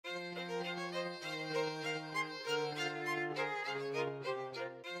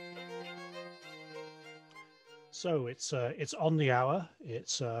So it's on the hour.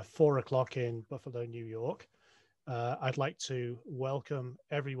 It's 4 o'clock in Buffalo, New York. I'd like to welcome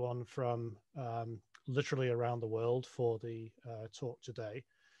everyone from literally around the world for the talk today.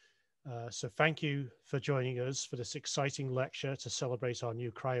 So thank you for joining us for this exciting lecture to celebrate our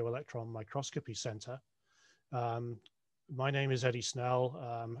new cryo-electron microscopy center. My name is Eddie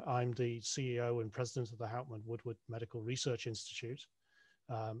Snell. I'm the CEO and president of the Hauptman-Woodward Medical Research Institute,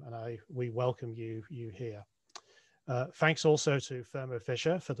 and we welcome you here. Thanks also to Thermo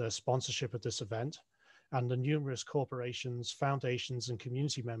Fisher for their sponsorship of this event and the numerous corporations, foundations, and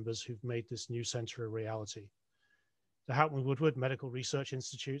community members who've made this new center a reality. The Hauptman-Woodward Medical Research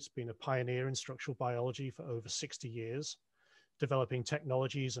Institute's been a pioneer in structural biology for over 60 years, developing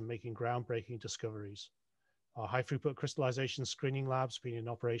technologies and making groundbreaking discoveries. Our high-throughput crystallization screening lab's been in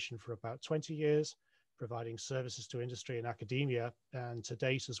operation for about 20 years, providing services to industry and academia, and to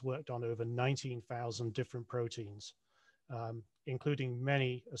date has worked on over 19,000 different proteins, including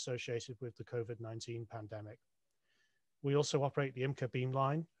many associated with the COVID-19 pandemic. We also operate the IMCA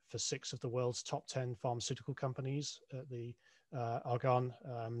beamline for 6 of the world's top 10 pharmaceutical companies at the Argonne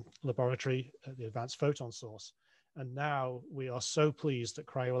laboratory at the Advanced Photon Source. And now we are so pleased that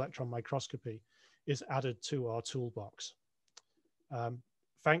cryo-electron microscopy is added to our toolbox.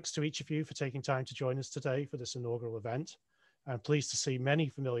 Thanks to each of you for taking time to join us today for this inaugural event. I'm pleased to see many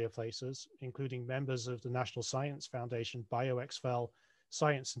familiar faces, including members of the National Science Foundation BioXFEL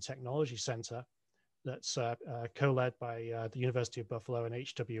Science and Technology Center that's co-led by the University of Buffalo and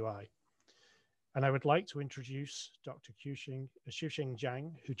HWI. And I would like to introduce Dr. Xuxing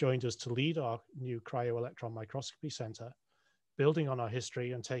Zhang, who joined us to lead our new cryo-electron microscopy center, building on our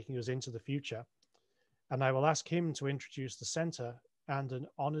history and taking us into the future. And I will ask him to introduce the center and an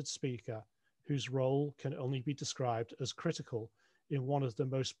honored speaker whose role can only be described as critical in one of the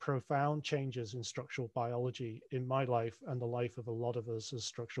most profound changes in structural biology in my life and the life of a lot of us as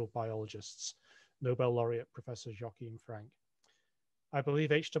structural biologists, Nobel Laureate Professor Joachim Frank. I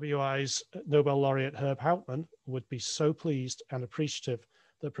believe HWI's Nobel Laureate Herb Hauptman would be so pleased and appreciative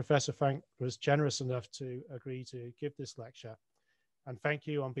that Professor Frank was generous enough to agree to give this lecture. And thank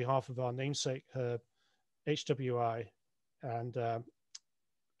you on behalf of our namesake Herb, HWI,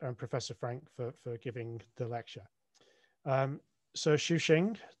 and Professor Frank for giving the lecture. So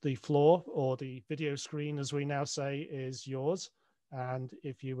Xuxing, the floor, or the video screen as we now say, is yours. And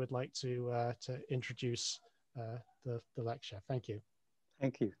if you would like to introduce the lecture. Thank you.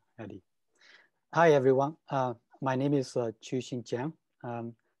 Thank you, Eddie. Hi, everyone. My name is Xuxing Zhang.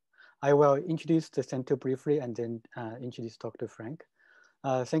 I will introduce the center briefly and then introduce Dr. Frank.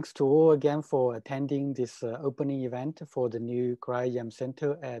 Thanks to all again for attending this opening event for the new Cryo-EM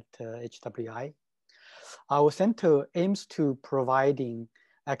Center at HWI. Our center aims to providing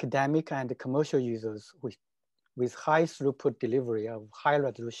academic and commercial users with high throughput delivery of high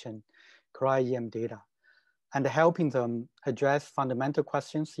resolution Cryo-EM data and helping them address fundamental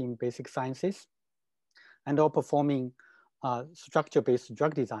questions in basic sciences and all performing structure-based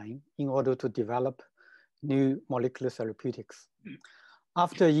drug design in order to develop new molecular therapeutics.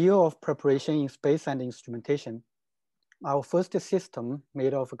 After a year of preparation in space and instrumentation, our first system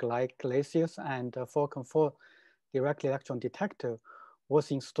made of glaciers and Falcon 4 direct electron detector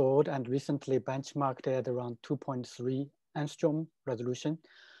was installed and recently benchmarked at around 2.3 angstrom resolution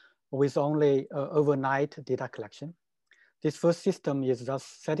with only overnight data collection. This first system is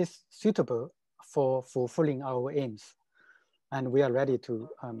thus suitable for fulfilling our aims, and we are ready to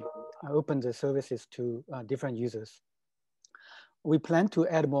open the services to different users. We plan to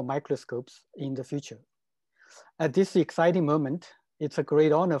add more microscopes in the future. At this exciting moment, it's a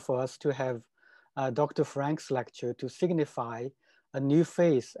great honor for us to have Dr. Frank's lecture to signify a new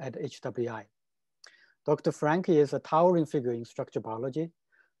phase at HWI. Dr. Frank is a towering figure in structural biology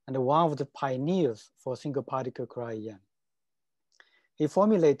and one of the pioneers for single particle cryo-EM. He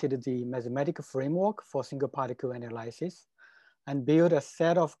formulated the mathematical framework for single particle analysis and built a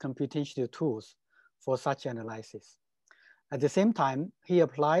set of computational tools for such analysis. At the same time, he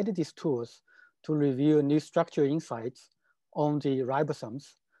applied these tools to reveal new structural insights on the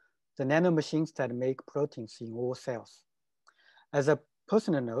ribosomes, the nanomachines that make proteins in all cells. As a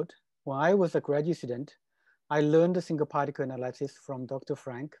personal note, when I was a graduate student, I learned the single particle analysis from Dr.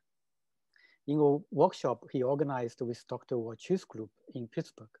 Frank in a workshop he organized with Dr. Wachu's group in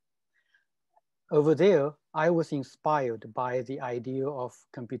Pittsburgh. Over there, I was inspired by the idea of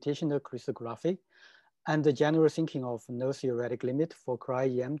computational crystallography and the general thinking of no theoretic limit for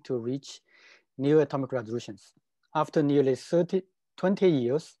cryo-EM to reach new atomic resolutions. After nearly 20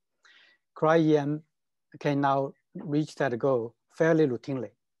 years, cryo-EM can now reach that goal fairly routinely.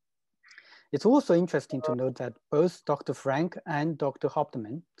 It's also interesting to note that both Dr. Frank and Dr.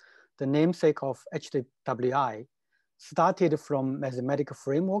 Hauptman, the namesake of HWI, started from mathematical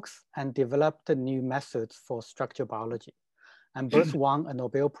frameworks and developed new methods for structural biology, and both won a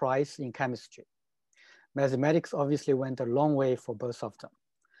Nobel Prize in chemistry. Mathematics obviously went a long way for both of them.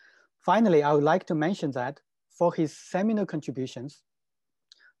 Finally, I would like to mention that for his seminal contributions,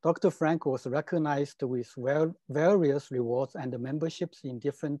 Dr. Frank was recognized with various rewards and memberships in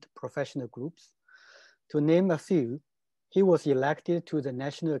different professional groups. To name a few, he was elected to the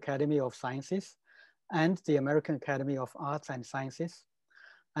National Academy of Sciences and the American Academy of Arts and Sciences,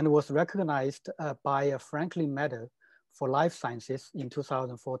 and was recognized by a Franklin Medal for Life Sciences in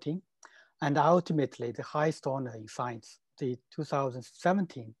 2014, and ultimately the highest honor in science, the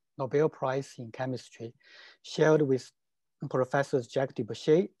 2017 Nobel Prize in Chemistry, shared with Professors Jack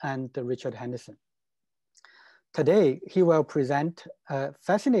Dubochet and Richard Henderson. Today, he will present a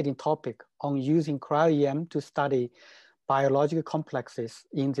fascinating topic on using Cryo-EM to study biological complexes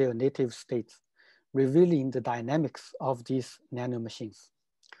in their native states, revealing the dynamics of these nanomachines.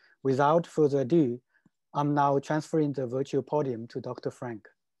 Without further ado, I'm now transferring the virtual podium to Dr. Frank.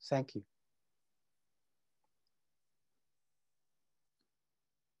 Thank you.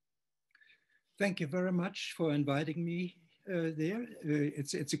 Thank you very much for inviting me there.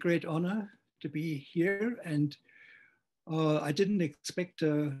 It's a great honor to be here, and I didn't expect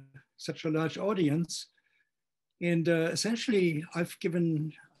such a large audience. And essentially, I've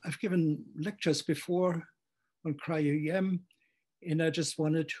given lectures before on Cryo-EM, and I just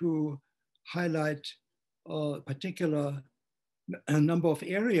wanted to highlight a particular number of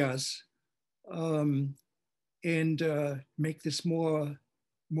areas and make this more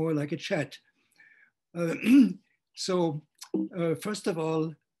like a chat. So first of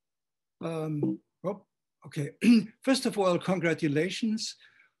all, first of all, congratulations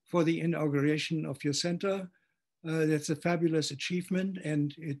for the inauguration of your center. That's a fabulous achievement,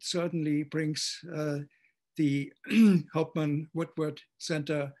 and it certainly brings the Hauptman-Woodward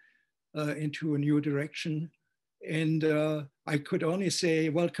Center into a new direction. And I could only say,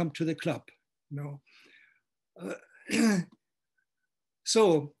 welcome to the club.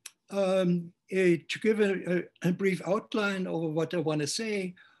 So to give a brief outline of what I want to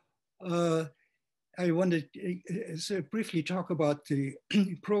say, I wanted to briefly talk about the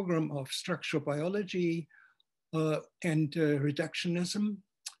program of structural biology and reductionism.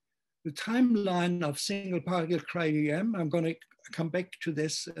 The timeline of single particle cryo-EM, I'm going to come back to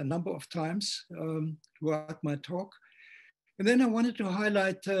this a number of times throughout my talk. And then I wanted to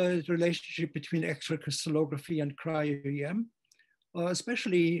highlight the relationship between X-ray crystallography and cryo-EM,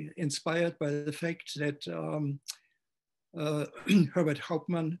 especially inspired by the fact that Herbert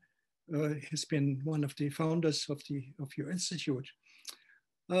Hauptman has been one of the founders of your institute.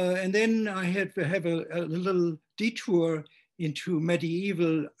 And then I have a little detour into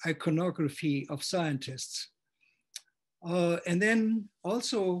medieval iconography of scientists. And then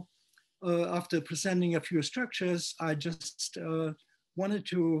also, after presenting a few structures, I just wanted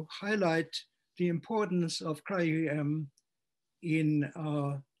to highlight the importance of cryo-EM in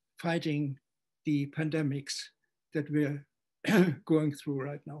fighting the pandemics that we're going through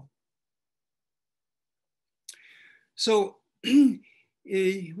right now. So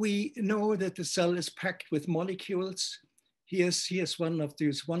we know that the cell is packed with molecules. Here's one of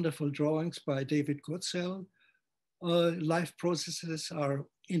these wonderful drawings by David Goodsell. Life processes are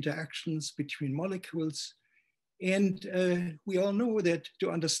interactions between molecules. And we all know that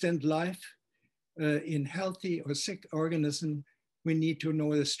to understand life in healthy or sick organism, we need to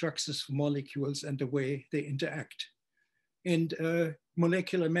know the structures of molecules and the way they interact. And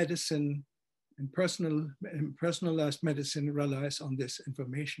molecular medicine and personalized medicine relies on this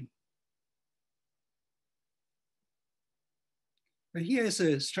information. Here is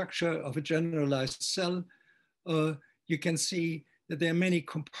a structure of a generalized cell. You can see that there are many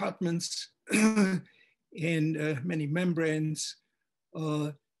compartments and many membranes,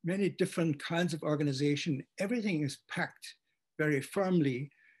 many different kinds of organization. Everything is packed very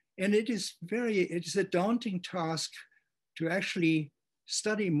firmly. And it is a daunting task to actually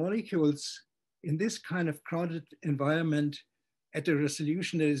study molecules in this kind of crowded environment at the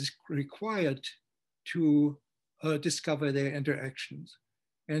resolution that is required to discover their interactions.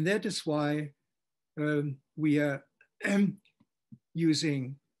 And that is why we are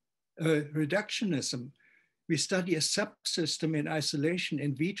using reductionism. We study a subsystem in isolation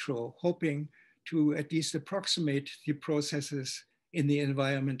in vitro, hoping to at least approximate the processes in the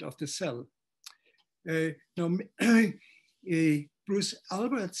environment of the cell. Now, Bruce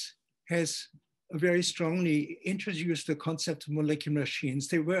Alberts has very strongly introduced the concept of molecular machines.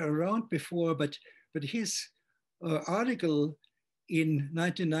 They were around before, but his article in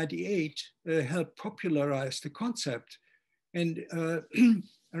 1998 helped popularize the concept. And I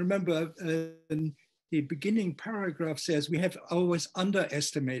remember the beginning paragraph says, we have always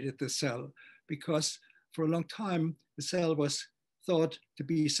underestimated the cell because for a long time, the cell was thought to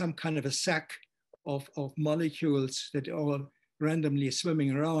be some kind of a sack of molecules that are randomly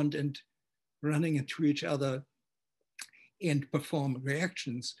swimming around and running into each other and perform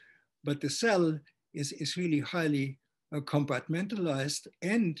reactions. But the cell is really highly compartmentalized,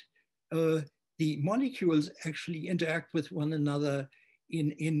 and the molecules actually interact with one another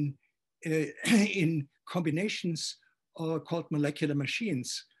in combinations called molecular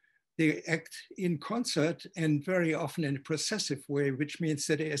machines. They act in concert and very often in a processive way, which means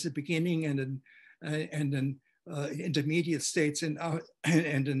that there is a beginning and an intermediate states and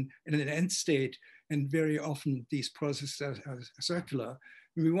an end state. And very often these processes are circular.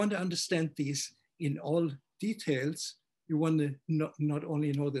 And we want to understand these in all details. We want to not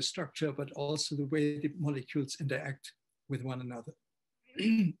only know the structure, but also the way the molecules interact with one another.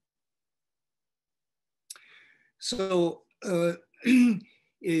 So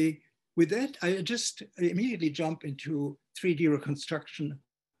with that, I just immediately jump into 3D reconstruction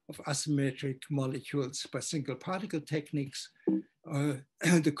of asymmetric molecules by single particle techniques,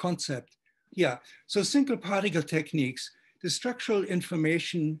 the concept. Yeah, so single particle techniques, the structural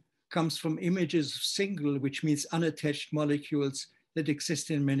information comes from images of single, which means unattached molecules that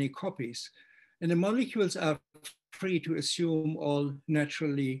exist in many copies. And the molecules are free to assume all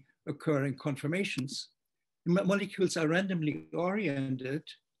naturally occurring conformations. The molecules are randomly oriented.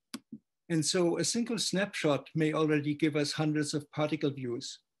 And so a single snapshot may already give us hundreds of particle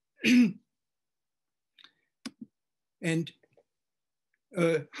views. And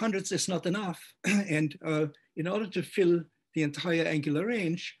hundreds is not enough. And in order to fill the entire angular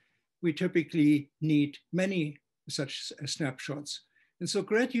range, we typically need many such snapshots. And so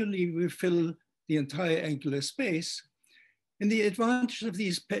gradually we fill the entire angular space. And the advantage of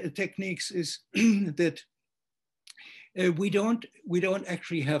these techniques is that we don't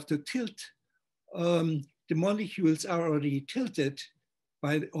actually have to tilt. The molecules are already tilted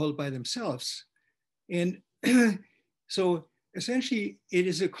all by themselves. And so essentially it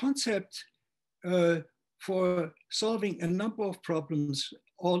is a concept for solving a number of problems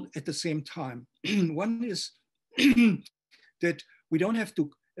all at the same time. One is that we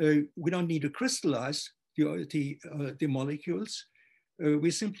don't need to crystallize the molecules.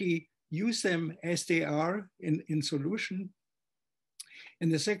 We simply use them as they are in solution.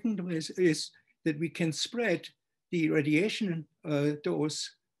 And the second is that we can spread the radiation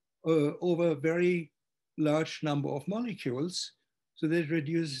dose over a very large number of molecules, so that it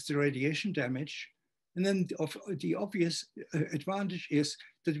reduces the radiation damage. And then the obvious advantage is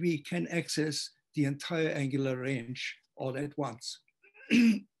that we can access the entire angular range all at once.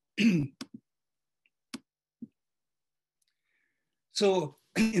 So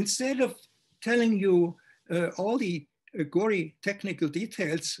instead of telling you all the gory technical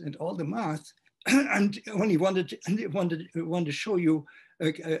details and all the math, and only wanted to show you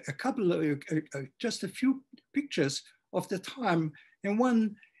a couple of, just a few pictures of the time. And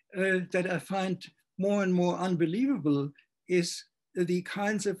one that I find more and more unbelievable is the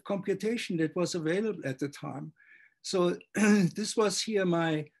kinds of computation that was available at the time. So this was here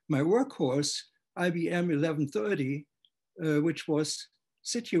my workhorse, IBM 1130, which was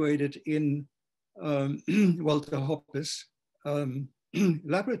situated in Walter Hoppe's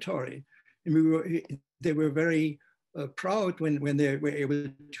laboratory. And they were very proud when they were able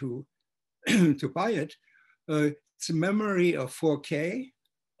to buy it. It's a memory of 4K,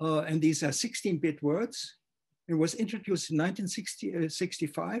 and these are 16-bit words. It was introduced in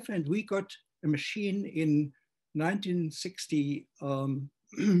 1965, and we got a machine in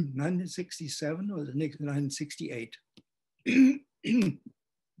 1967 or 1968.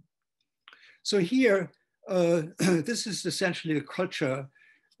 So here, this is essentially the culture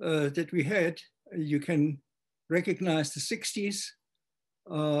that we had. You can recognize the 60s.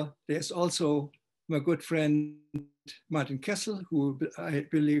 There's also my good friend Martin Kessel, who I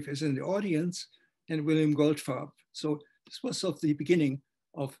believe is in the audience, and William Goldfarb. So this was sort of the beginning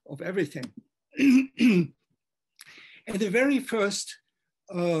of everything. And the very first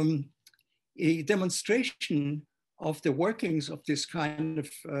a demonstration of the workings of this kind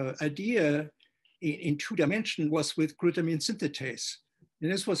of idea in 2 dimensions was with glutamine synthetase.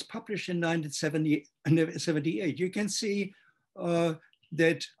 And this was published in 1978. You can see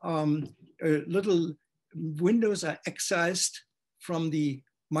that little windows are excised from the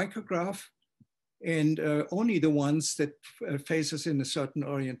micrograph and only the ones that face us in a certain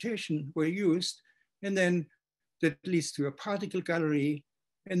orientation were used. And then that leads to a particle gallery.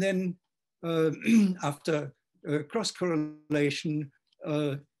 And then after cross correlation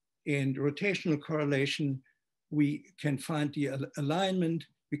and rotational correlation, we can find the alignment,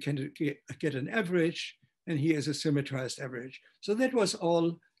 we can get an average, and here is a symmetrized average. So that was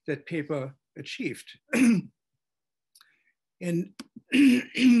all that paper achieved. And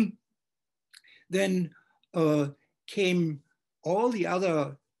then came all the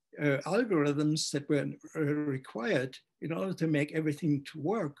other algorithms that were required in order to make everything to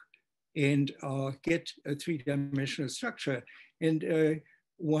work and get a three-dimensional structure. And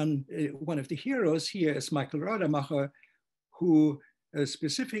one of the heroes here is Michael Rademacher, who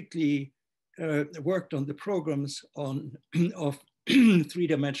specifically worked on the programs of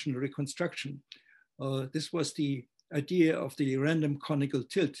three-dimensional reconstruction. This was the idea of the random conical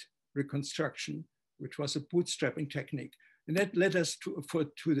tilt reconstruction, which was a bootstrapping technique. And that led us to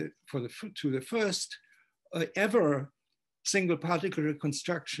the first ever single particle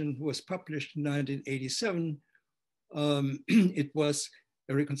reconstruction, was published in 1987. It was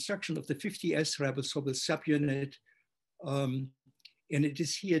a reconstruction of the 50S Rebel-Sobel subunit. And it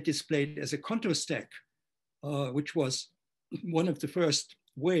is here displayed as a contour stack, which was one of the first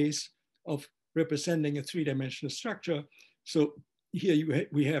ways of representing a three-dimensional structure. So here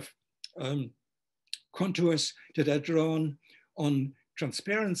we have contours that are drawn on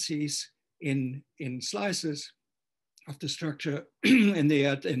transparencies in slices of the structure, and they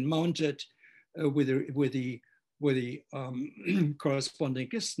are then mounted with the corresponding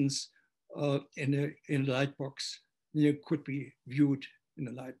distance in a light box. It could be viewed in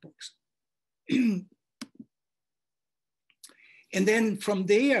a light box. And then from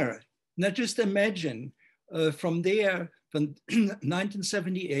there, now just imagine, from there, from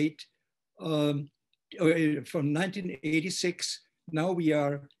 1978, from 1986, now we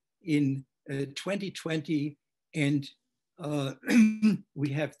are in 2020, and we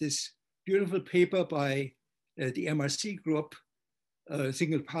have this beautiful paper by the MRC group,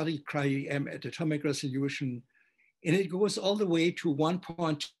 single particle Cryo-EM at atomic resolution. And it goes all the way to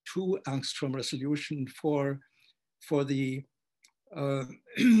 1.2 angstrom resolution for the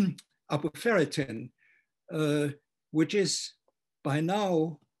apoferritin, which is by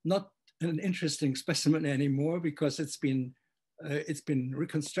now not an interesting specimen anymore, because it's been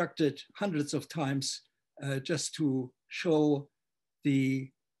reconstructed hundreds of times just to show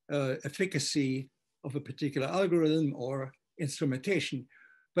the efficacy of a particular algorithm or instrumentation.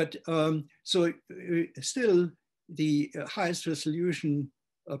 But so still, the highest resolution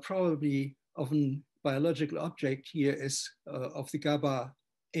probably of a biological object here is of the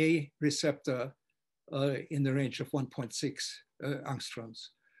GABA-A receptor in the range of 1.6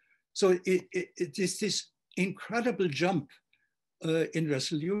 angstroms. So this incredible jump in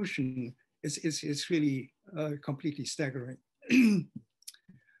resolution is really completely staggering.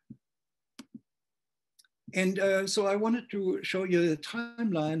 And so I wanted to show you the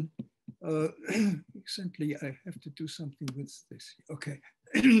timeline. Recently, I have to do something with this. Okay,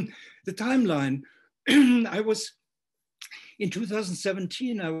 the timeline. In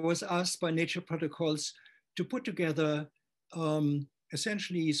 2017, I was asked by Nature Protocols to put together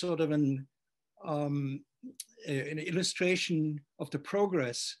essentially sort of an illustration of the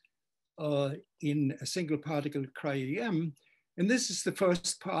progress in a single particle Cryo-EM. And this is the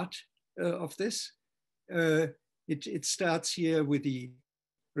first part of this. It starts here with the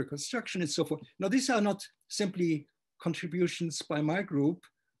reconstruction and so forth. Now, these are not simply contributions by my group.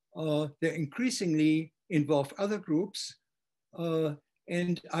 They increasingly involve other groups.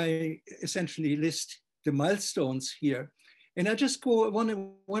 And I essentially list the milestones here. And I just want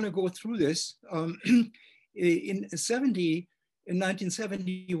to go through this. In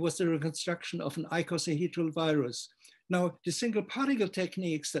 1970 was the reconstruction of an icosahedral virus. Now, the single particle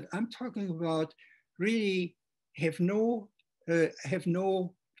techniques that I'm talking about really have no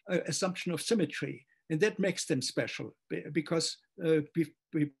assumption of symmetry, and that makes them special, because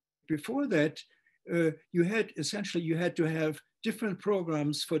before that, you had to have different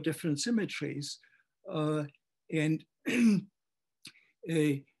programs for different symmetries, and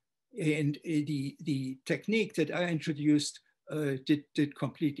the technique that I introduced did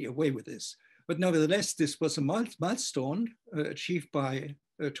completely away with this. But nevertheless, this was a milestone achieved by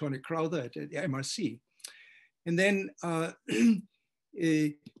Tony Crowther at the MRC. And then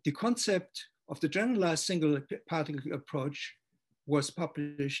the concept of the generalized single particle approach was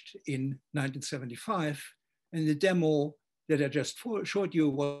published in 1975. And the demo that I just showed you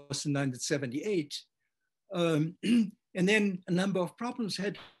was in 1978. And then a number of problems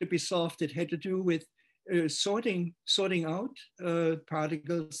had to be solved. It had to do with sorting out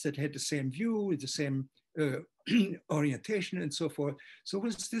particles that had the same view, the same orientation, and so forth. So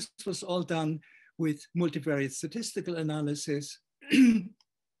this was all done with multivariate statistical analysis. And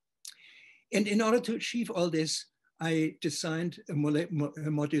in order to achieve all this, I designed a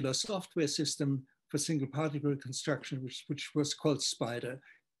modular software system for single particle construction, which was called SPIDER,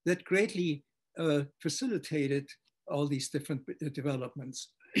 that greatly facilitated all these different developments.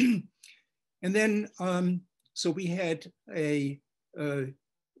 And then, so we had a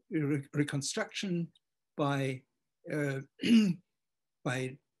reconstruction by a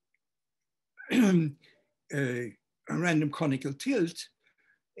random conical tilt,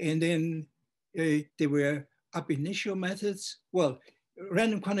 and then there were ab initio methods. Well,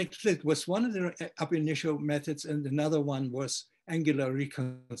 random conical tilt was one of the ab initio methods, and another one was angular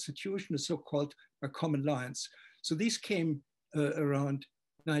reconstitution, the so-called common lines. So these came around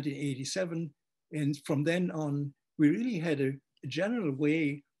 1987, and from then on, we really had a general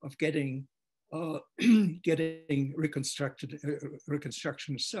way of getting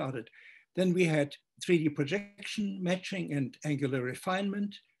reconstruction started. Then we had 3D projection matching and angular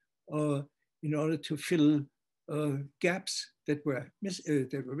refinement in order to fill gaps that were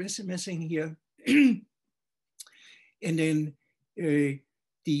missing here. And then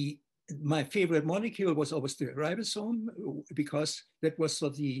my favorite molecule was always the ribosome, because that was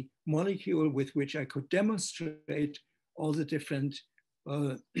the molecule with which I could demonstrate all the different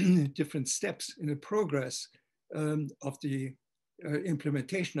different steps in the progress of the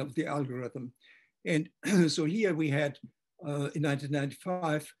implementation of the algorithm. And so here we had, in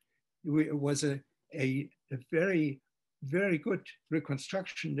 1995, it was a very, very good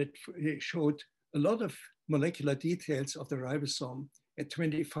reconstruction that showed a lot of molecular details of the ribosome at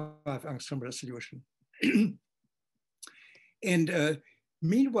 25 angstrom resolution. And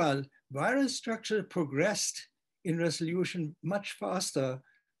meanwhile, virus structure progressed in resolution much faster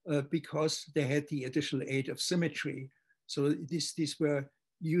because they had the additional aid of symmetry. So these were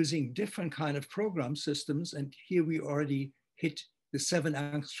using different kind of program systems. And here we already hit the 7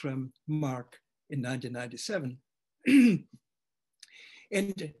 angstrom mark in 1997.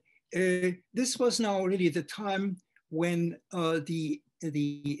 And this was now really the time when the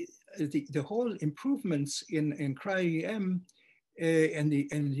whole improvements in cryo-EM and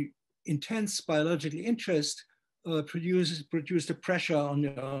the intense biological interest produced a pressure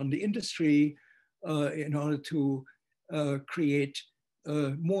on the industry in order to create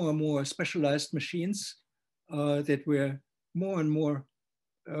more and more specialized machines that were more and more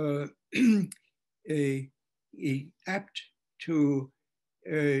apt to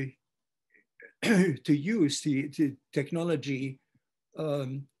use the technology,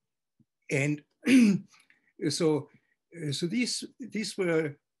 and so these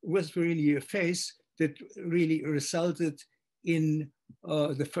was really a phase that really resulted in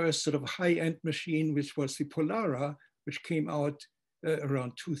the first sort of high-end machine, which was the Polara, which came out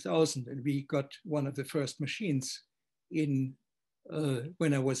around 2000, and we got one of the first machines in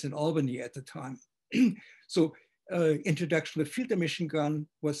when I was in Albany at the time. So introduction of field emission gun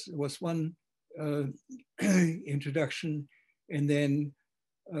was one introduction, and then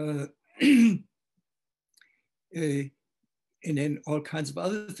all kinds of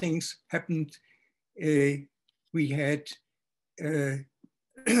other things happened. We had in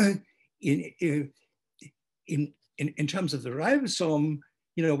terms of the ribosome,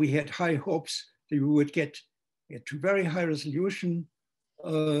 we had high hopes that we would get to very high resolution,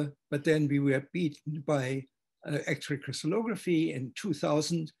 but then we were beaten by X-ray crystallography in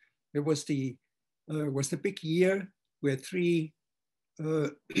 2000. There was the big year where three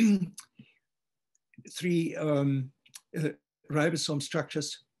ribosome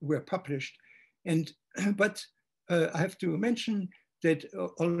structures were published, but I have to mention that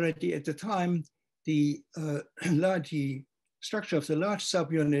already at the time the structure of the large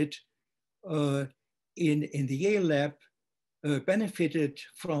subunit in the Yale lab benefited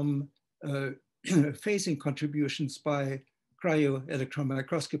from phasing contributions by cryo-electron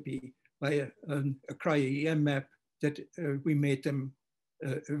microscopy, by a cryo-EM map that we made them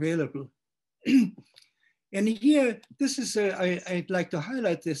available. And here, this is, I'd like to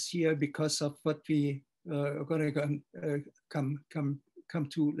highlight this here because of what we are going to come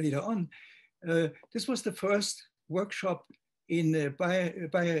to later on. This was the first workshop in a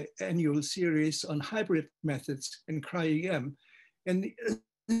biannual series on hybrid methods in cryo-EM. And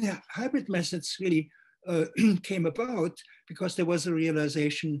hybrid methods really came about because there was a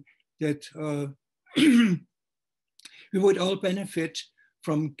realization that we would all benefit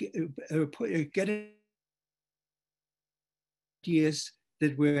from getting ideas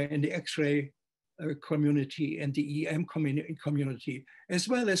that were in the X-ray community and the EM community, as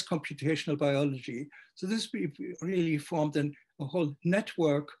well as computational biology. So this really formed a whole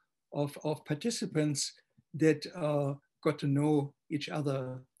network of participants that got to know each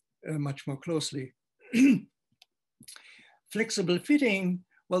other much more closely. Flexible fitting,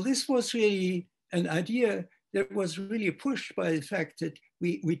 well, this was really an idea that was really pushed by the fact that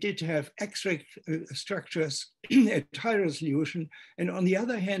we did have X-ray structures at high resolution. And on the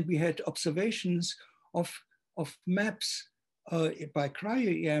other hand, we had observations of maps by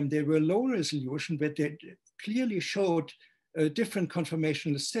Cryo-EM. They were low resolution, but they clearly showed different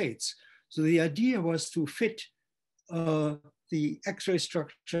conformational states. So the idea was to fit the X-ray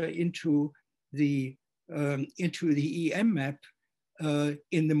structure into the EM map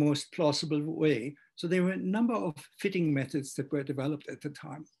in the most plausible way. So there were a number of fitting methods that were developed at the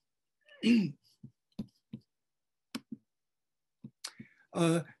time. And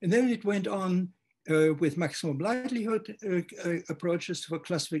then it went on with maximum likelihood approaches for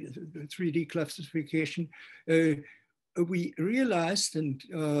 3D classification. We realized, and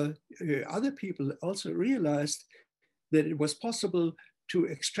other people also realized, that it was possible to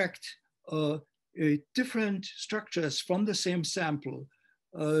extract different structures from the same sample.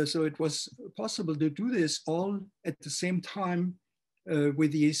 So it was possible to do this all at the same time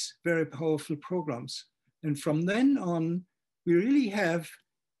with these very powerful programs. And from then on, we really have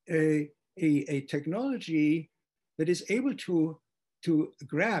a technology that is able to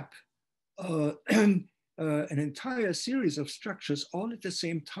grab an entire series of structures all at the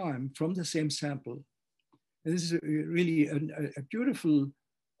same time from the same sample. And this is really a beautiful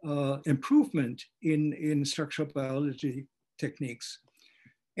improvement in structural biology techniques.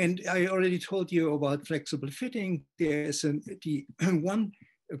 And I already told you about flexible fitting. There's one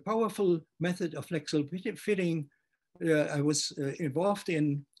powerful method of flexible fitting I was involved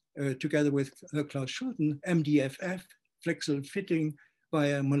in together with Klaus Schulten, MDFF, flexible fitting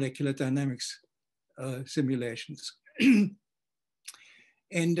via molecular dynamics simulations.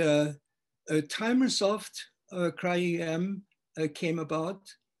 And time-resolved Cryo-EM came about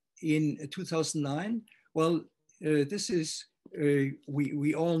in 2009. Well, this is,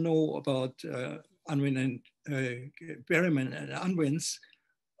 we all know about Unwin and Berryman and Unwin's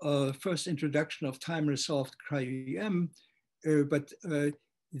first introduction of time-resolved Cryo-EM, but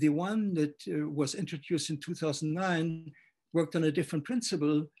the one that was introduced in 2009 worked on a different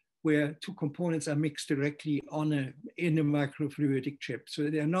principle where two components are mixed directly in a microfluidic chip. So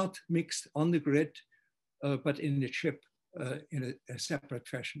they are not mixed on the grid, but in the chip in a separate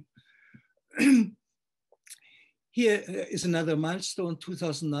fashion. Here is another milestone,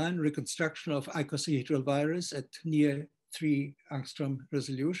 2009, reconstruction of icosahedral virus at near 3 angstrom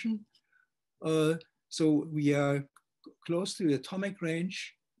resolution. So we are close to the atomic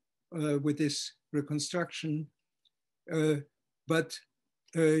range with this reconstruction, but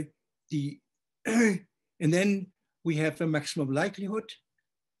and then we have a maximum likelihood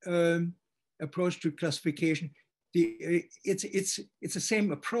approach to classification. It's the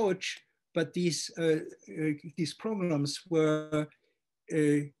same approach, but these programs were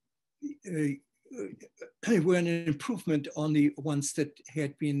an improvement on the ones that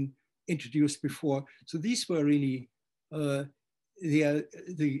had been introduced before. So these were really the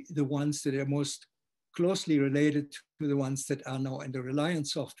ones that are most closely related to the ones that are now in the Reliant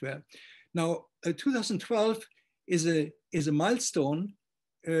software. Now, 2012 is a milestone,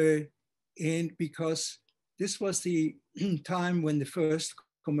 and because this was the time when the first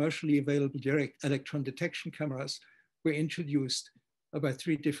commercially available direct electron detection cameras were introduced by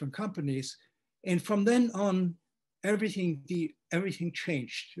 3 different companies. And from then on, everything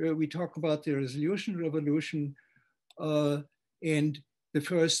changed. We talk about the resolution revolution and the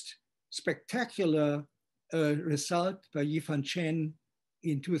first spectacular result by Yifan Chen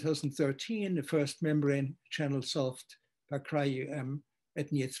in 2013, the first membrane channel solved by Cryo-EM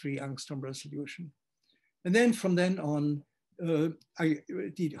at near 3 angstrom resolution. And then from then on, the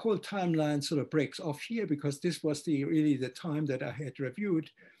whole timeline sort of breaks off here because this was really the time that I had reviewed.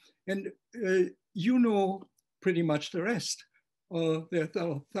 And you know pretty much the rest. There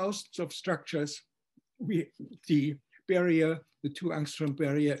are thousands of structures. The barrier, the 2 angstrom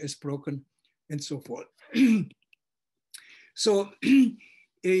barrier is broken and so forth. So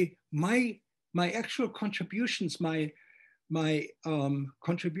my actual contributions, my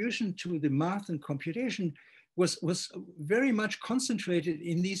contribution to the math and computation was very much concentrated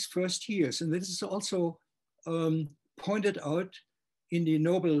in these first years. And this is also pointed out in the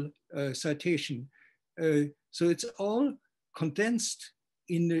Nobel citation. So it's all condensed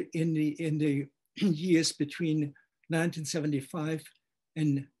in the years between 1975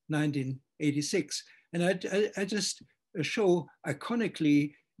 and 1986. And I just show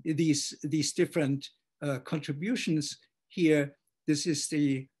iconically these different contributions here. This is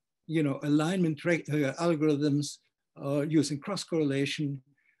the alignment algorithms using cross correlation,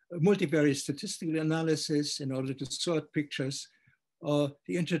 multivariate statistical analysis in order to sort pictures, the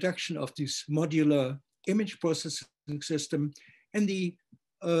introduction of this modular image processing system, and the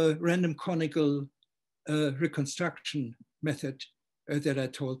random conical reconstruction method that I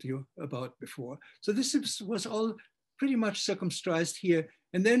told you about before. So this was all pretty much circumscribed here.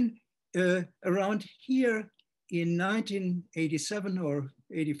 And then around here in 1987 or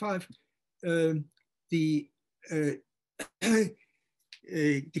 85, the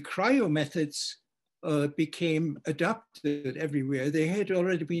cryo methods became adopted everywhere. They had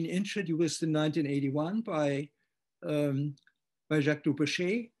already been introduced in 1981 by Jacques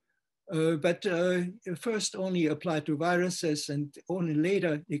Dubrochet, but first only applied to viruses, and only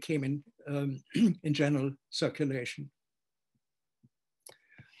later they came in general circulation.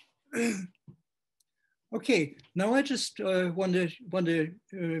 Okay, now I just want to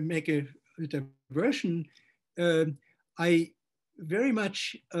make a diversion. I very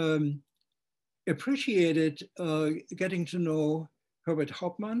much appreciated getting to know Herbert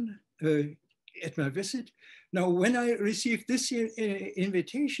Hauptmann at my visit. Now, when I received this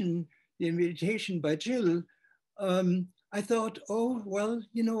invitation, the invitation by Jill, I thought, oh, well,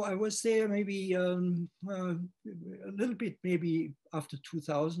 I was there maybe a little bit, maybe after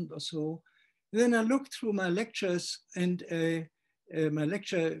 2000 or so. Then I looked through my lectures and my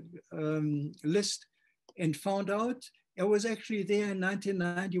lecture list and found out I was actually there in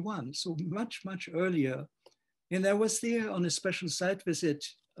 1991, so much, much earlier. And I was there on a special site visit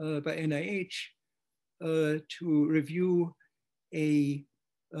by NIH to review a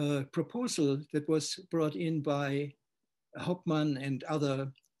proposal that was brought in by Hauptmann and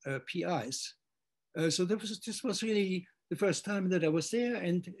other PIs. So this was really the first time that I was there,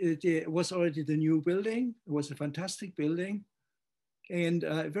 and it was already the new building. It was a fantastic building. And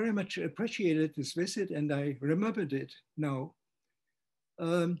I very much appreciated this visit, and I remembered it now.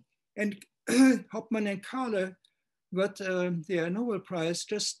 And Hauptmann and Kahle got their Nobel Prize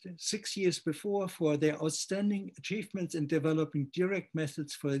just 6 years before for their outstanding achievements in developing direct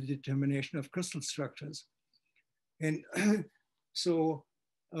methods for the determination of crystal structures. And so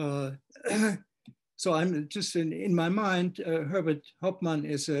I'm just in my mind, Herbert Hauptmann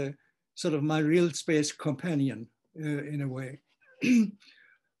is a sort of my real space companion in a way.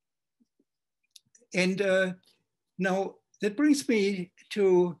 And now that brings me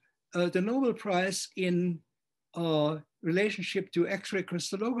to the Nobel Prize in relationship to X-ray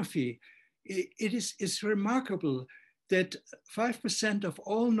crystallography. It's remarkable that 5% of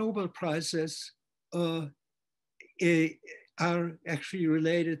all Nobel Prizes are actually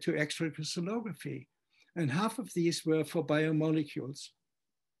related to X-ray crystallography. And half of these were for biomolecules.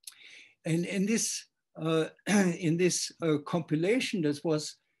 And in this compilation that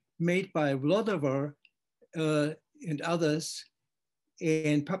was made by Vlodover and others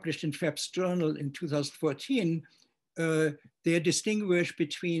and published in FAB's journal in 2014, they are distinguished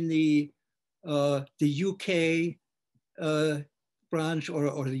between the UK branch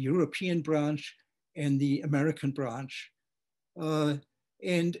or the European branch and the American branch.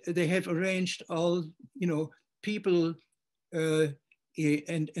 And they have arranged all, people and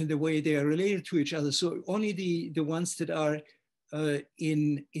the way they are related to each other. So only the ones that are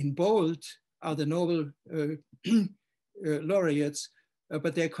in bold are the Nobel laureates,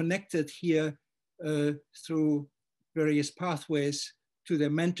 but they're connected here through various pathways to their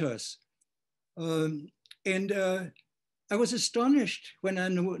mentors. And I was astonished when I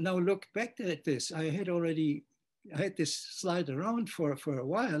now look back at this. I had this slide around for a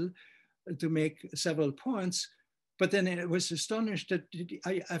while to make several points, but then I was astonished that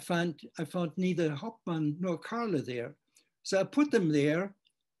I found neither Hauptmann nor Kahle there. So I put them there,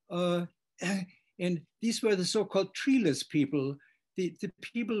 and these were the so-called treeless people, the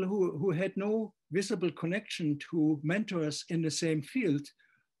people who had no visible connection to mentors in the same field.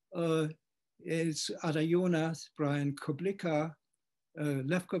 It's Ada Jonas, Brian Koblica,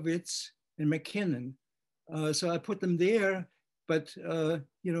 Lefkowitz, and McKinnon. So I put them there, but I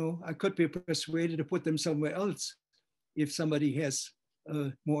could be persuaded to put them somewhere else if somebody has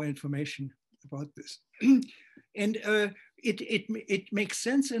more information about this. And it makes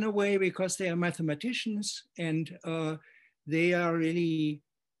sense in a way because they are mathematicians and they are really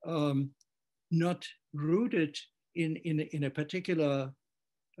not rooted in a particular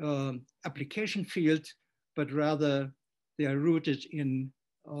application field, but rather they are rooted in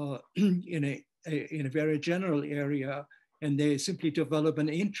in a very general area, and they simply develop an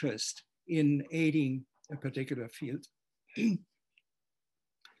interest in aiding a particular field.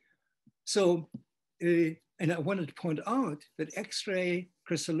 So, and I wanted to point out that X-ray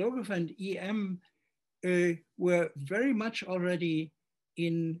crystallography and EM were very much already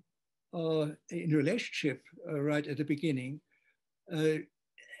in relationship right at the beginning.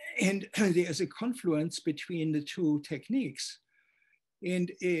 And there's a confluence between the two techniques.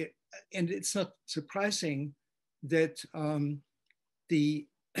 And it's not surprising that the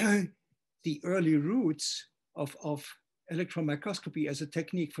early roots of electron microscopy as a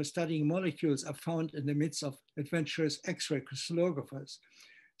technique for studying molecules are found in the midst of adventurous X-ray crystallographers.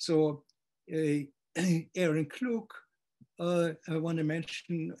 So Aaron Klug, I want to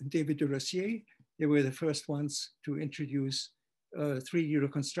mention David de Rossier. They were the first ones to introduce 3D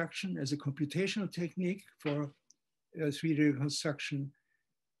reconstruction as a computational technique for 3D reconstruction.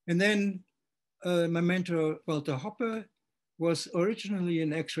 And then my mentor, Walter Hoppe, was originally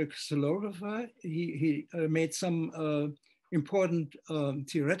an X-ray crystallographer. He made some important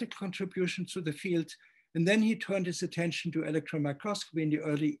theoretical contributions to the field. And then he turned his attention to electron microscopy in the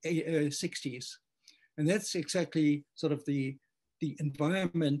early 60s. And that's exactly sort of the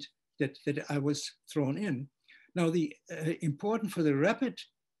environment that I was thrown in. Now, the important for the rapid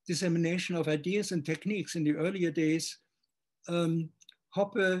dissemination of ideas and techniques in the earlier days,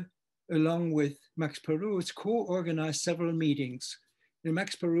 Hoppe, along with Max Perutz, co-organized several meetings. And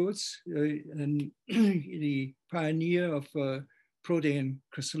Max Perutz, the pioneer of protein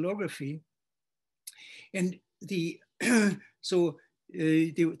crystallography, and the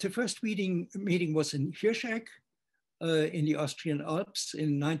first meeting was in Hirschegg in the Austrian Alps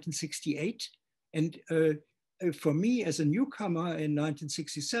in 1968, and for me as a newcomer in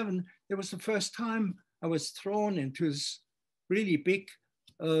 1967, it was the first time I was thrown into this really big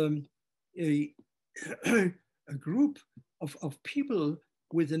a group of people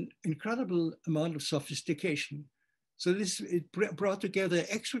with an incredible amount of sophistication. So it brought together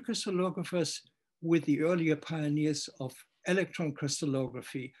X-ray crystallographers with the earlier pioneers of electron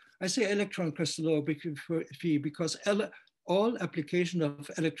crystallography. I say electron crystallography because all application of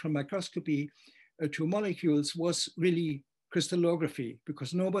electron microscopy to molecules was really crystallography,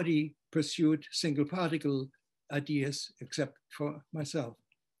 because nobody pursued single particle ideas except for myself.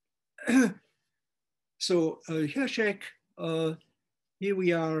 So Hirschegg, here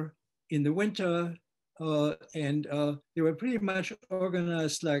we are in the winter, and they were pretty much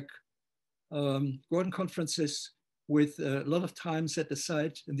organized like Gordon conferences with a lot of time set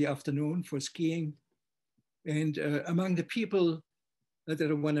aside in the afternoon for skiing. And among the people that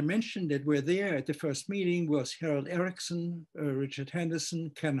I want to mention that were there at the first meeting was Harold Erickson, Richard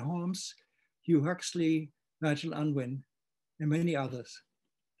Henderson, Ken Holmes, Hugh Huxley, Nigel Unwin, and many others.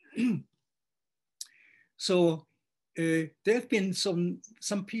 So there have been some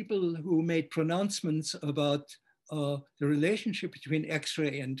people who made pronouncements about the relationship between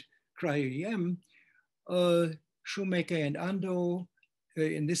X-ray and Cryo-EM. Shoemaker and Ando,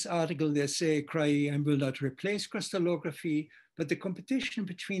 in this article, they say Cryo-EM will not replace crystallography, but the competition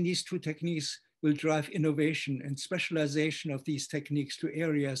between these two techniques will drive innovation and specialization of these techniques to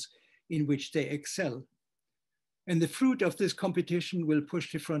areas in which they excel. And the fruit of this competition will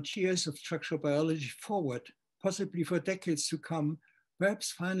push the frontiers of structural biology forward, possibly for decades to come,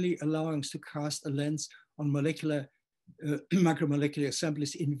 perhaps finally allowing us to cast a lens on molecular, macromolecular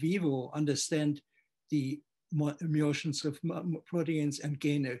assemblies in vivo, understand the motions of proteins, and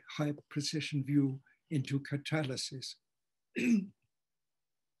gain a high precision view into catalysis.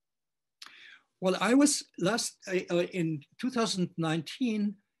 Well, I was in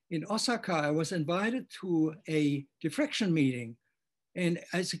 2019 in Osaka, I was invited to a diffraction meeting. And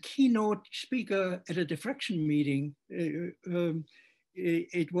as a keynote speaker at a diffraction meeting,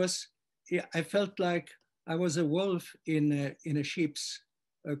 I felt like I was a wolf in a sheep's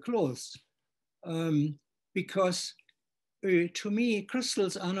clothes. Because to me,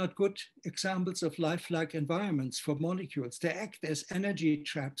 crystals are not good examples of lifelike environments for molecules. They act as energy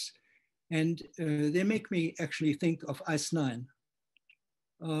traps, and they make me actually think of Ice-9.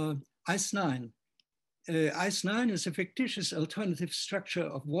 Ice-9 is a fictitious alternative structure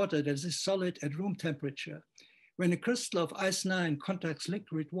of water that is solid at room temperature. When a crystal of Ice-9 contacts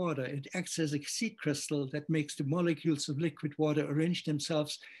liquid water, it acts as a seed crystal that makes the molecules of liquid water arrange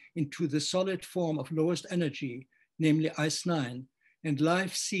themselves into the solid form of lowest energy, namely Ice-9, and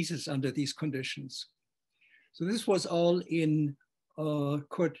life ceases under these conditions. So this was all in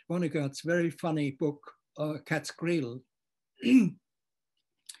Kurt Vonnegut's very funny book, Cat's Cradle.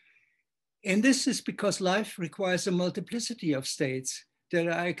 And this is because life requires a multiplicity of states that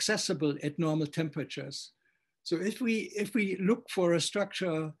are accessible at normal temperatures. So if we look for a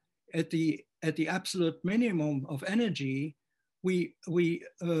structure at the absolute minimum of energy, we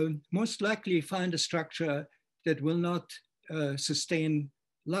most likely find a structure that will not sustain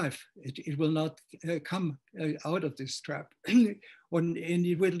life. It will not come out of this trap, and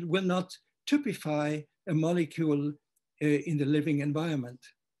it will not typify a molecule in the living environment.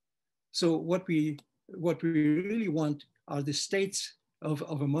 So what we really want are the states of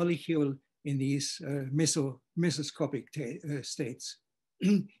a molecule in these mesoscopic states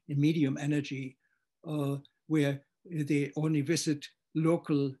in medium energy, where they only visit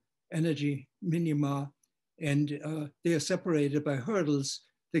local energy minima, and they are separated by hurdles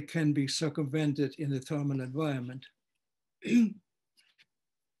that can be circumvented in the thermal environment.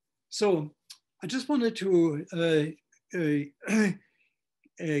 So I just wanted to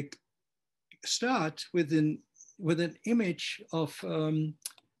start with an image of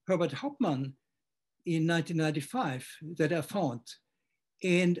Herbert Hauptmann in 1995 that I found.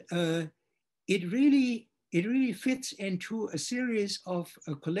 And it really fits into a series of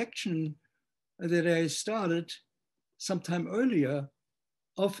a collection that I started sometime earlier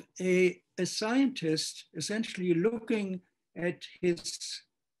of a scientist essentially looking at his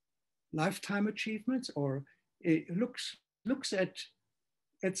lifetime achievements, or it looks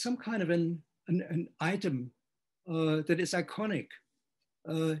at some kind of an item that is iconic.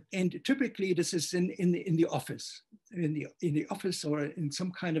 And typically this is in the office, in the office or in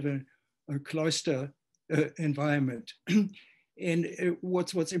some kind of a cloister environment. And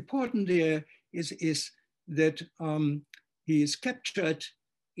what's important there is that he is captured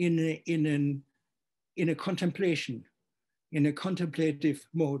in a contemplation, in a contemplative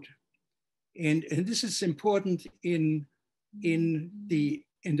mode. And this is important in the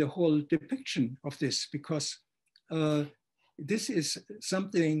whole depiction of this, because this is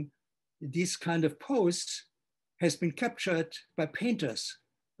something, this kind of pose has been captured by painters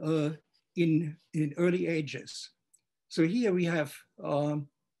in early ages. So here we have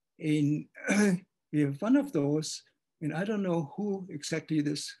we have one of those, and I don't know who exactly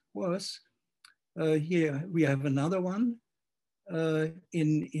this was. Here we have another one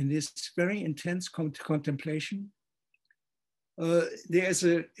in this very intense contemplation. There's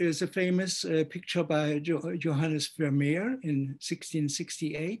a famous picture by Johannes Vermeer in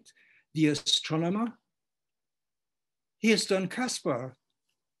 1668, The Astronomer. Here's Don Caspar,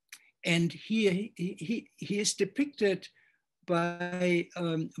 and he is depicted by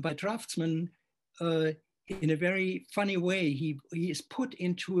draftsmen in a very funny way. He is put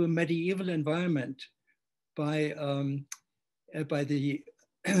into a medieval environment by the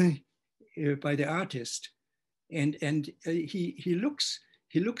artist. And he looks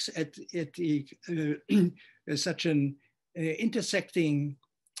at the, such an intersecting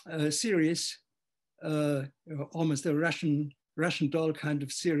series, almost a Russian doll kind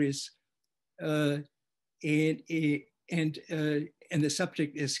of series, and the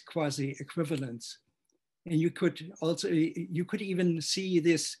subject is quasi equivalence. And you could even see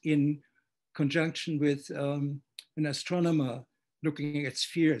this in conjunction with an astronomer looking at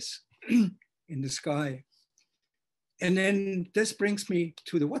spheres in the sky. And then this brings me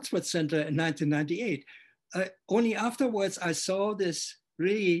to the Wadsworth Center in 1998. Only afterwards I saw this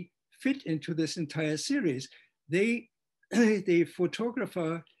really fit into this entire series. The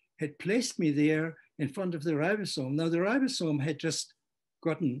photographer had placed me there in front of the ribosome. Now the ribosome had just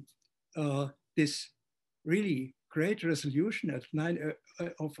gotten this really great resolution at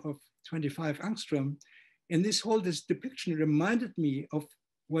 25 angstrom. And this depiction reminded me of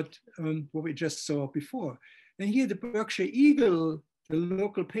what we just saw before. And here the Berkshire Eagle, the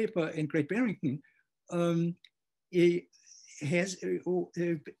local paper in Great Barrington, it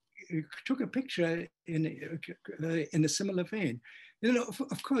took a picture in a similar vein. You know,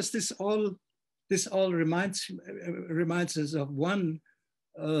 of course, this all reminds us of one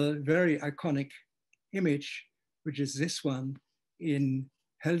very iconic image, which is this one in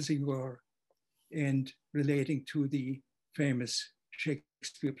Helsingør and relating to the famous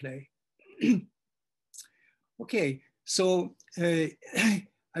Shakespeare play. Okay, so I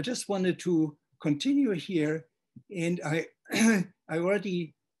just wanted to continue here, and I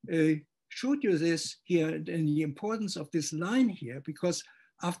already showed you this here and the importance of this line here, because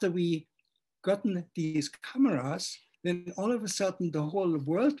after we gotten these cameras, then all of a sudden the whole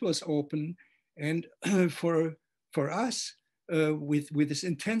world was open, and for us, with this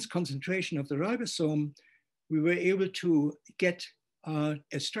intense concentration of the ribosome, we were able to get a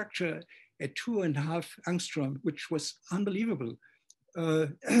structure at 2.5 angstrom, which was unbelievable.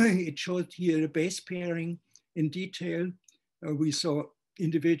 It showed here the base pairing in detail. We saw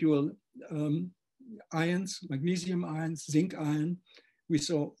individual ions, magnesium ions, zinc ion. We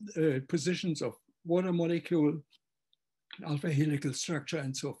saw positions of water molecule, alpha helical structure,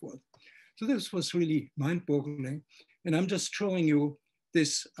 and so forth. So this was really mind-boggling. And I'm just showing you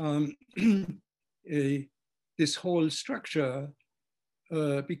this, this whole structure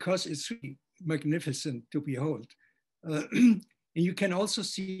because it's really magnificent to behold. And you can also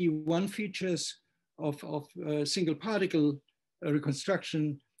see one features of single particle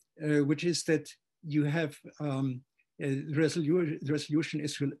reconstruction, which is that you have resolution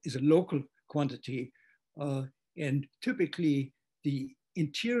is a local quantity. And typically the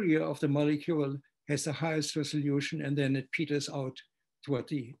interior of the molecule has the highest resolution, and then it peters out toward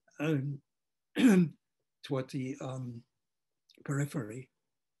the periphery.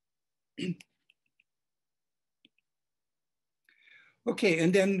 Okay,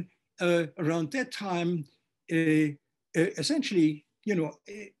 and then around that time, essentially,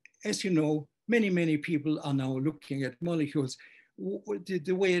 as you know, many people are now looking at molecules.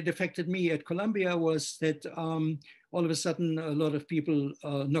 The way it affected me at Columbia was that all of a sudden, a lot of people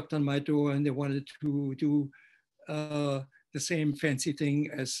knocked on my door and they wanted to do the same fancy thing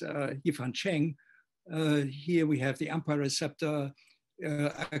as Yifan Cheng. Here we have the AMPA receptor.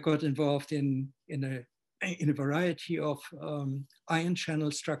 I got involved in a variety of ion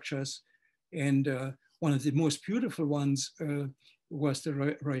channel structures. And one of the most beautiful ones was the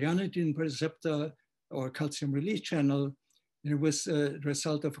ryanodine receptor or calcium release channel. And it was a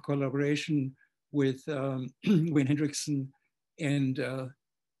result of a collaboration with Wayne Hendrickson and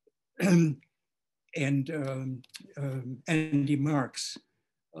Andy Marks.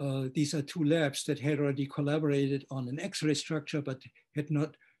 These are two labs that had already collaborated on an X-ray structure, but had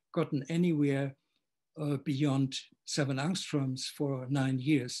not gotten anywhere beyond 7 angstroms for 9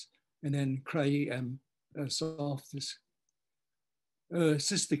 years. And then Cryo-EM solved this.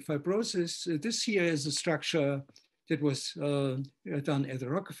 Cystic fibrosis, this here is a structure that was done at the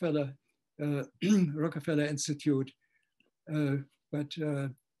Rockefeller Institute. But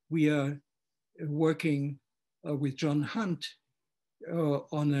we are working with John Hunt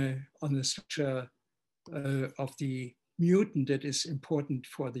on the structure of the mutant that is important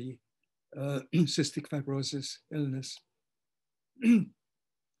for the cystic fibrosis illness.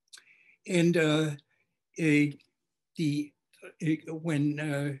 And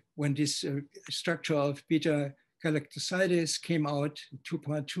when this structure of beta galactosidase came out,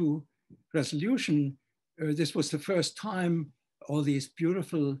 2.2 resolution, this was the first time all these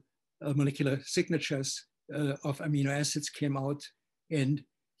beautiful molecular signatures of amino acids came out, and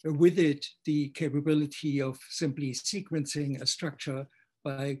with it, the capability of simply sequencing a structure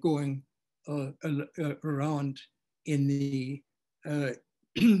by going around in the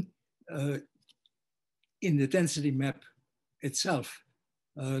density map itself.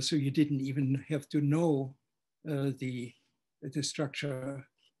 So you didn't even have to know the structure.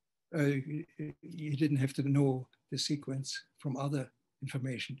 You didn't have to know the sequence from other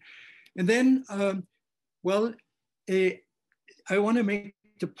information. And then, I want to make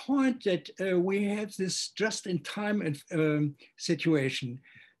the point that we have this just-in-time situation.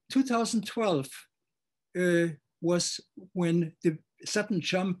 2012 was when the sudden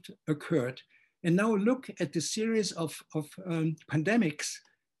jump occurred. And now look at the series of pandemics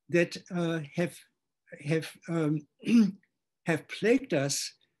that have plagued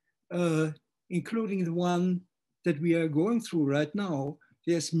us, including the one that we are going through right now.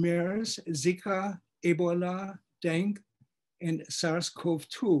 There's MERS, Zika, Ebola, dengue, and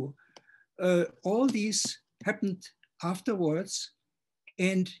SARS-CoV-2. All these happened afterwards.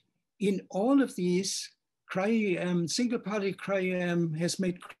 And in all of these, Cryo-EM, single-party Cryo-EM has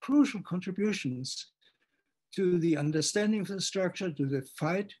made crucial contributions to the understanding of the structure, to the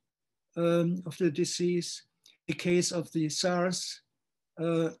fight of the disease. In the case of the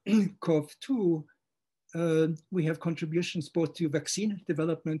SARS-CoV-2, we have contributions both to vaccine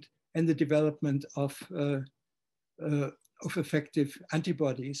development and the development of effective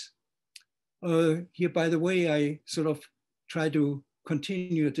antibodies. Here, by the way, I sort of try to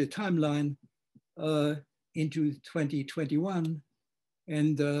continue the timeline into 2021.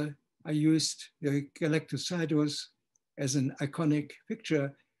 And I used the galactosidose as an iconic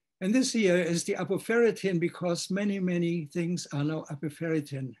picture. And this here is the apoferritin, because many things are now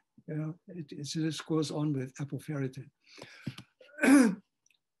apoferritin. This goes on with apoferritin.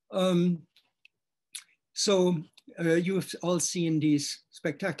 So you've all seen these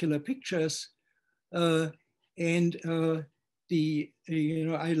spectacular pictures. I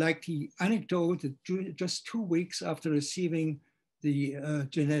like the anecdote that just 2 weeks after receiving the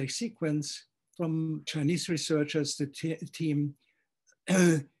genetic sequence from Chinese researchers, the team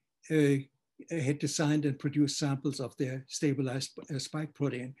had designed and produced samples of their stabilized spike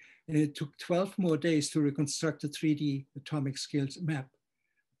protein. And it took 12 more days to reconstruct a 3D atomic scales map.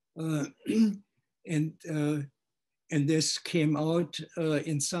 And this came out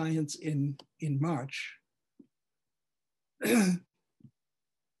in Science in March.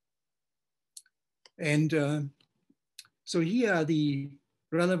 And so here are the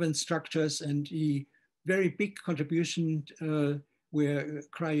relevant structures, and the very big contribution where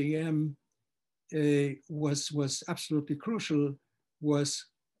Cryo-EM was absolutely crucial was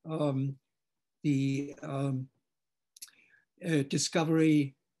the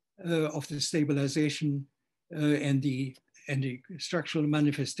discovery of the stabilization and the structural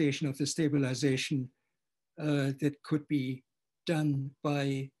manifestation of the stabilization that could be done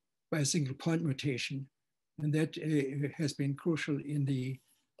by a single point mutation. And that has been crucial in the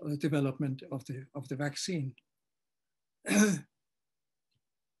development of the vaccine.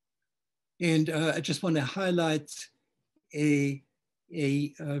 And I just want to highlight a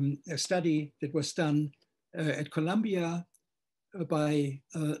study that was done at Columbia by,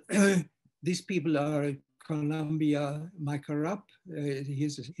 these people are Columbia, Micah Rupp,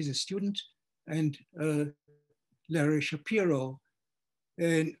 he's a student, and Larry Shapiro.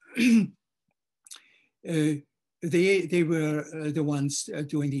 And they were the ones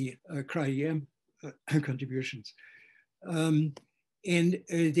doing the Cryo-EM contributions. And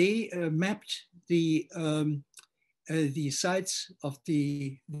they mapped the sites of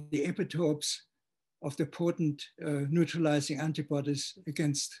the epitopes of the potent neutralizing antibodies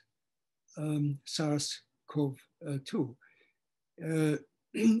against SARS-CoV-2.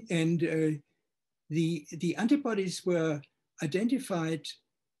 And the antibodies were identified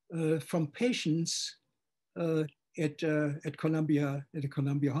from patients at Columbia, at the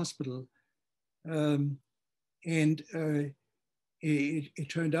Columbia Hospital. And it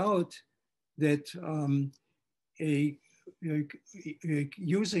turned out that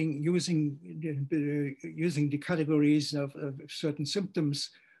using the categories of certain symptoms,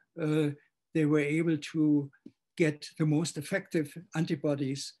 they were able to get the most effective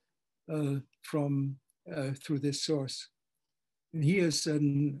antibodies from through this source. And here's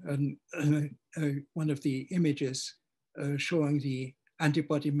one of the images showing the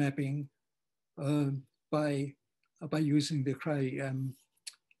antibody mapping by using the Cryo-EM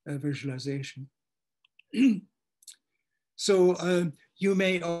visualization. So you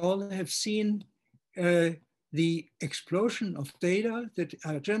may all have seen the explosion of data that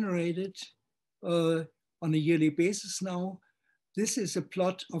are generated on a yearly basis now. This is a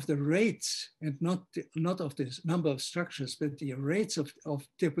plot of the rates, and not of the number of structures, but the rates of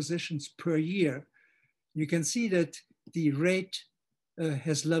depositions per year. You can see that the rate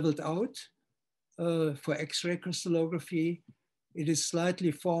has leveled out for X-ray crystallography. It is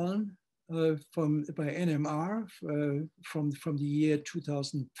slightly fallen by NMR from the year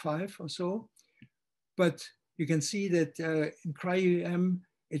 2005 or so. But you can see that in Cryo-EM,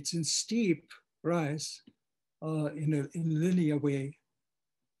 it's in steep rise in a linear way.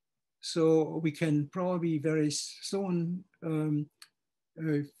 So we can probably very soon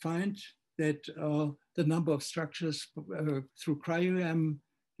find that the number of structures through Cryo-EM,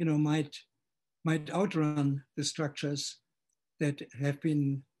 might outrun the structures that have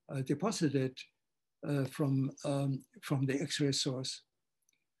been deposited from the X-ray source.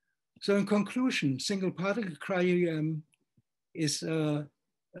 So in conclusion, single particle Cryo-EM is a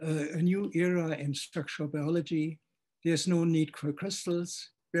new era in structural biology. There's no need for crystals.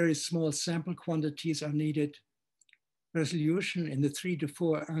 Very small sample quantities are needed. Resolution in the 3 to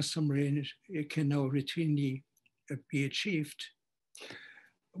 4 angstrom range, it can now routinely be achieved.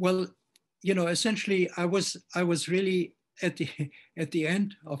 Well, essentially, I was really at the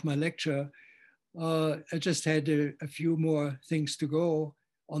end of my lecture. I just had a few more things to go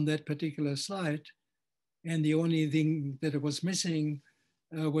on that particular slide, and the only thing that was missing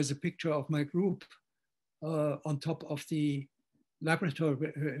was a picture of my group on top of the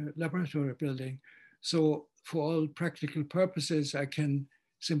laboratory building. So for all practical purposes, I can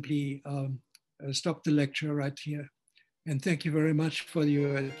simply stop the lecture right here. And thank you very much for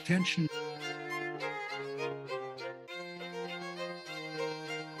your attention.